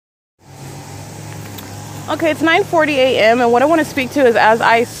Okay, it's 9:40 a.m. and what I want to speak to is as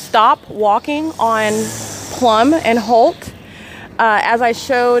I stop walking on Plum and Holt, as I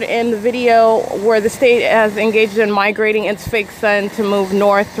showed in the video where the state has engaged in migrating its fake sun to move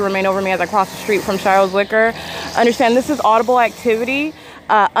north to remain over me as I cross the street from Shiloh's Liquor. Understand this is audible activity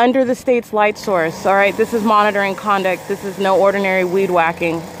under the state's light source, all right? This is monitoring conduct. This is no ordinary weed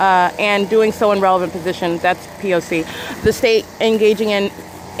whacking and doing so in relevant positions. That's POC. The state engaging in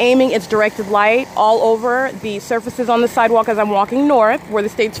aiming its directed light all over the surfaces on the sidewalk as I'm walking north, where the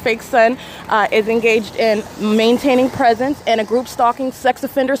state's fake sun is engaged in maintaining presence and a group stalking sex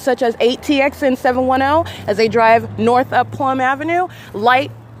offenders such as 8TXN 710 as they drive north up Plum Avenue.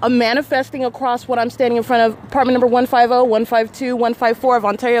 Light manifesting across what I'm standing in front of apartment number 150, 152, 154 of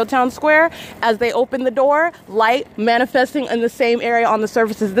Ontario Town Square. As they open the door, light manifesting in the same area on the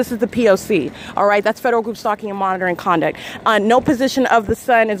surfaces. This is the POC, all right? That's federal group stalking and monitoring conduct. No position of the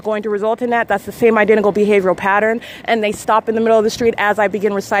sun is going to result in that. That's the same identical behavioral pattern. And they stop in the middle of the street as I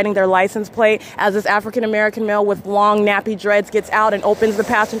begin reciting their license plate. As this African-American male with long nappy dreads gets out and opens the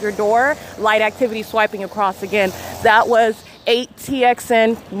passenger door, light activity swiping across again. That was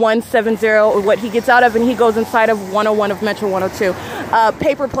 8TXN 170, or what he gets out of, and he goes inside of 101 of Metro 102.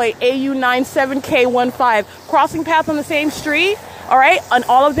 Paper plate AU97K15, crossing paths on the same street. All right, and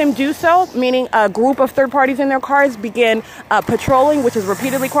all of them do so, meaning a group of third parties in their cars begin patrolling, which is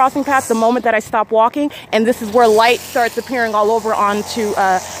repeatedly crossing paths the moment that I stop walking, and this is where light starts appearing all over onto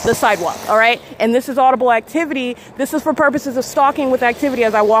the sidewalk, all right? And this is audible activity. This is for purposes of stalking with activity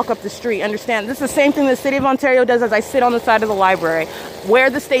as I walk up the street. Understand, this is the same thing the city of Ontario does as I sit on the side of the library, where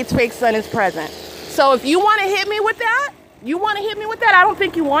the state's fake sun is present. So if you want to hit me with that, I don't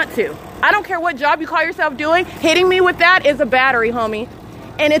think you want to. I don't care what job you call yourself doing. Hitting me with that is a battery, homie.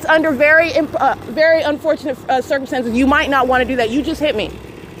 And it's under very unfortunate circumstances. You might not want to do that. You just hit me.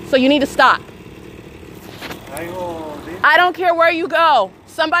 So you need to stop. I don't care where you go.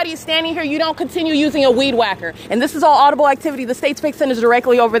 Somebody is standing here. You don't continue using a weed whacker. And this is all audible activity. The state's fake sun is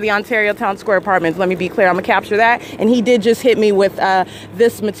directly over the Ontario Town Square apartments. Let me be clear. I'm going to capture that. And he did just hit me with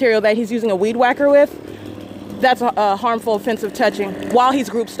this material that he's using a weed whacker with. That's a harmful, offensive touching while he's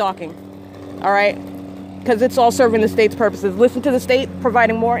group stalking, all right? Because it's all serving the state's purposes. Listen to the state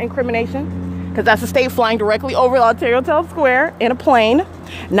providing more incrimination, because that's the state flying directly over Ontario Town Square in a plane,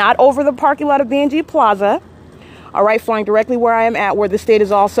 not over the parking lot of B&G Plaza, all right, flying directly where I am at, where the state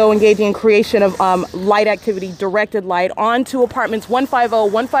is also engaging in creation of light activity, directed light, onto apartments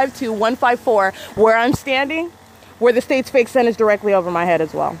 150, 152, 154, where I'm standing, where the state's fake sun is directly over my head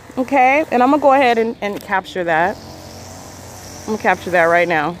as well. Okay, and I'm gonna go ahead and capture that. I'm gonna capture that right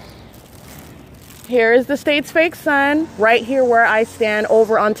now. Here is the state's fake sun, right here where I stand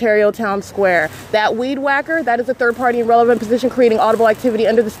over Ontario Town Square. That weed whacker, that is a third party in relevant position creating audible activity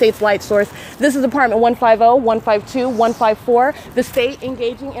under the state's light source. This is apartment 150, 152, 154. The state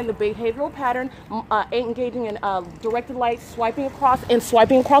engaging in the behavioral pattern, engaging in directed light, swiping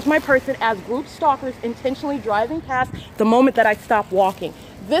across my person as group stalkers intentionally driving past the moment that I stop walking.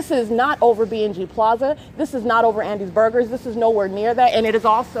 This is not over B&G Plaza. This is not over Andy's Burgers. This is nowhere near that. And it is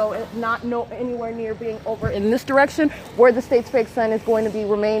also not anywhere near being over in this direction where the state's fake sun is going to be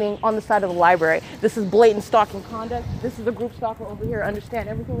remaining on the side of the library. This is blatant stalking conduct. This is a group stalker over here. Understand,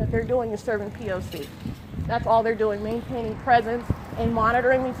 everything that they're doing is serving POC. That's all they're doing, maintaining presence and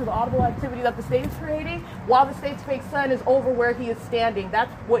monitoring me to the audible activity that the state is creating while the state's fake sun is over where he is standing.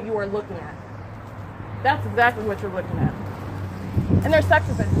 That's what you are looking at. That's exactly what you're looking at. And they're sex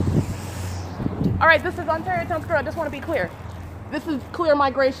offenders. All right, this is Ontario Town Square. I just want to be clear. This is clear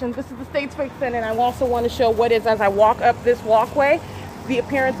migration. This is the state's fake sun, and I also want to show what is, as I walk up this walkway, the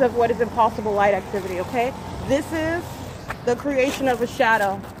appearance of what is impossible light activity, okay? This is the creation of a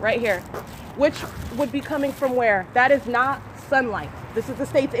shadow right here, which would be coming from where? That is not sunlight. This is the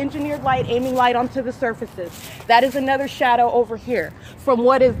state's engineered light aiming light onto the surfaces. That is another shadow over here from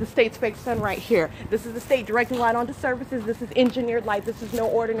what is the state's fake sun right here. This is the state directing light onto surfaces. This is engineered light. This is no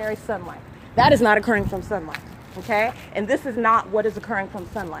ordinary sunlight. That is not occurring from sunlight, okay? And this is not what is occurring from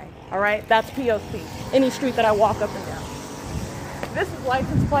sunlight, all right? That's POC, any street that I walk up and down. This is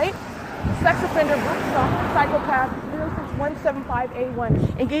license plate, sex offender, group stalker, psychopath,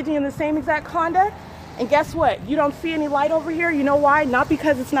 06175A1, engaging in the same exact conduct. And guess what? You don't see any light over here. You know why? Not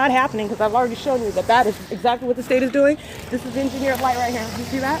because it's not happening, because I've already shown you that that is exactly what the state is doing. This is engineered light right here. You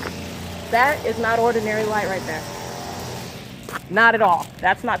see that? That is not ordinary light right there. Not at all.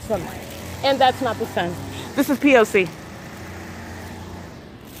 That's not sunlight. And that's not the sun. This is POC.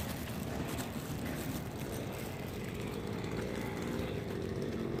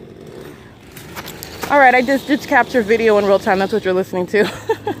 All right, I just did capture video in real time. That's what you're listening to.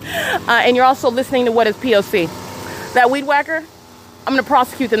 And you're also listening to what is POC. That weed whacker, I'm going to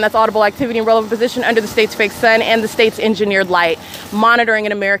prosecute them. That's audible activity in relevant position under the state's fake sun and the state's engineered light, monitoring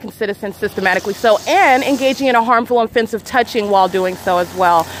an American citizen systematically so, and engaging in a harmful offensive touching while doing so as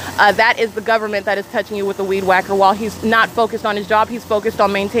well. That is the government that is touching you with the weed whacker. While he's not focused on his job, he's focused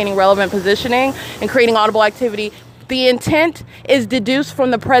on maintaining relevant positioning and creating audible activity. The intent is deduced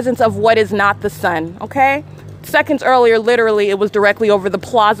from the presence of what is not the sun, okay? Seconds earlier, literally, it was directly over the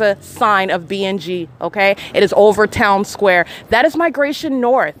plaza sign of BNG, okay? It is over town square. That is migration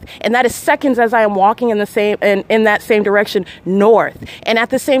north, and that is seconds as I am walking in that same direction north. And at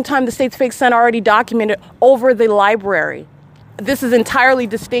the same time, the state's fake sun already documented over the library. This is entirely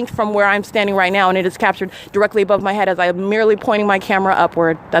distinct from where I'm standing right now, and it is captured directly above my head as I am merely pointing my camera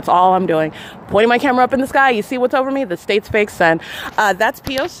upward. That's all I'm doing. Pointing my camera up in the sky. You see what's over me? The state's fake sun. That's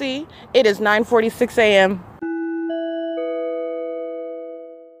POC. It is 9:46 a.m.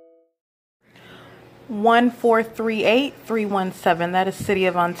 1438317. That is City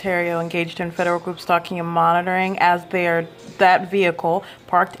of Ontario engaged in federal group stalking and monitoring as that vehicle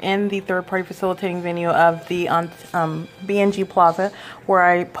parked in the third-party facilitating venue of the BNG Plaza, where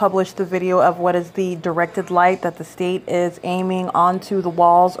I published the video of what is the directed light that the state is aiming onto the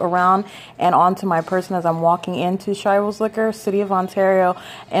walls around and onto my person as I'm walking into Shivers Liquor, City of Ontario,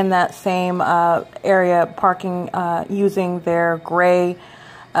 in that same area, parking using their gray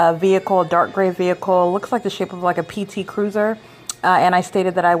vehicle, dark gray vehicle, looks like the shape of like a PT Cruiser, and I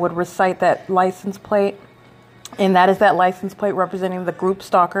stated that I would recite that license plate, and that is that license plate representing the group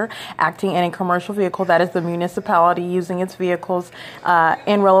stalker acting in a commercial vehicle. That is the municipality using its vehicles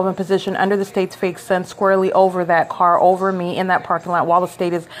in relevant position under the state's fake sun squarely over that car, over me in that parking lot, while the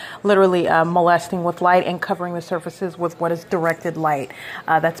state is literally molesting with light and covering the surfaces with what is directed light.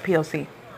 That's POC.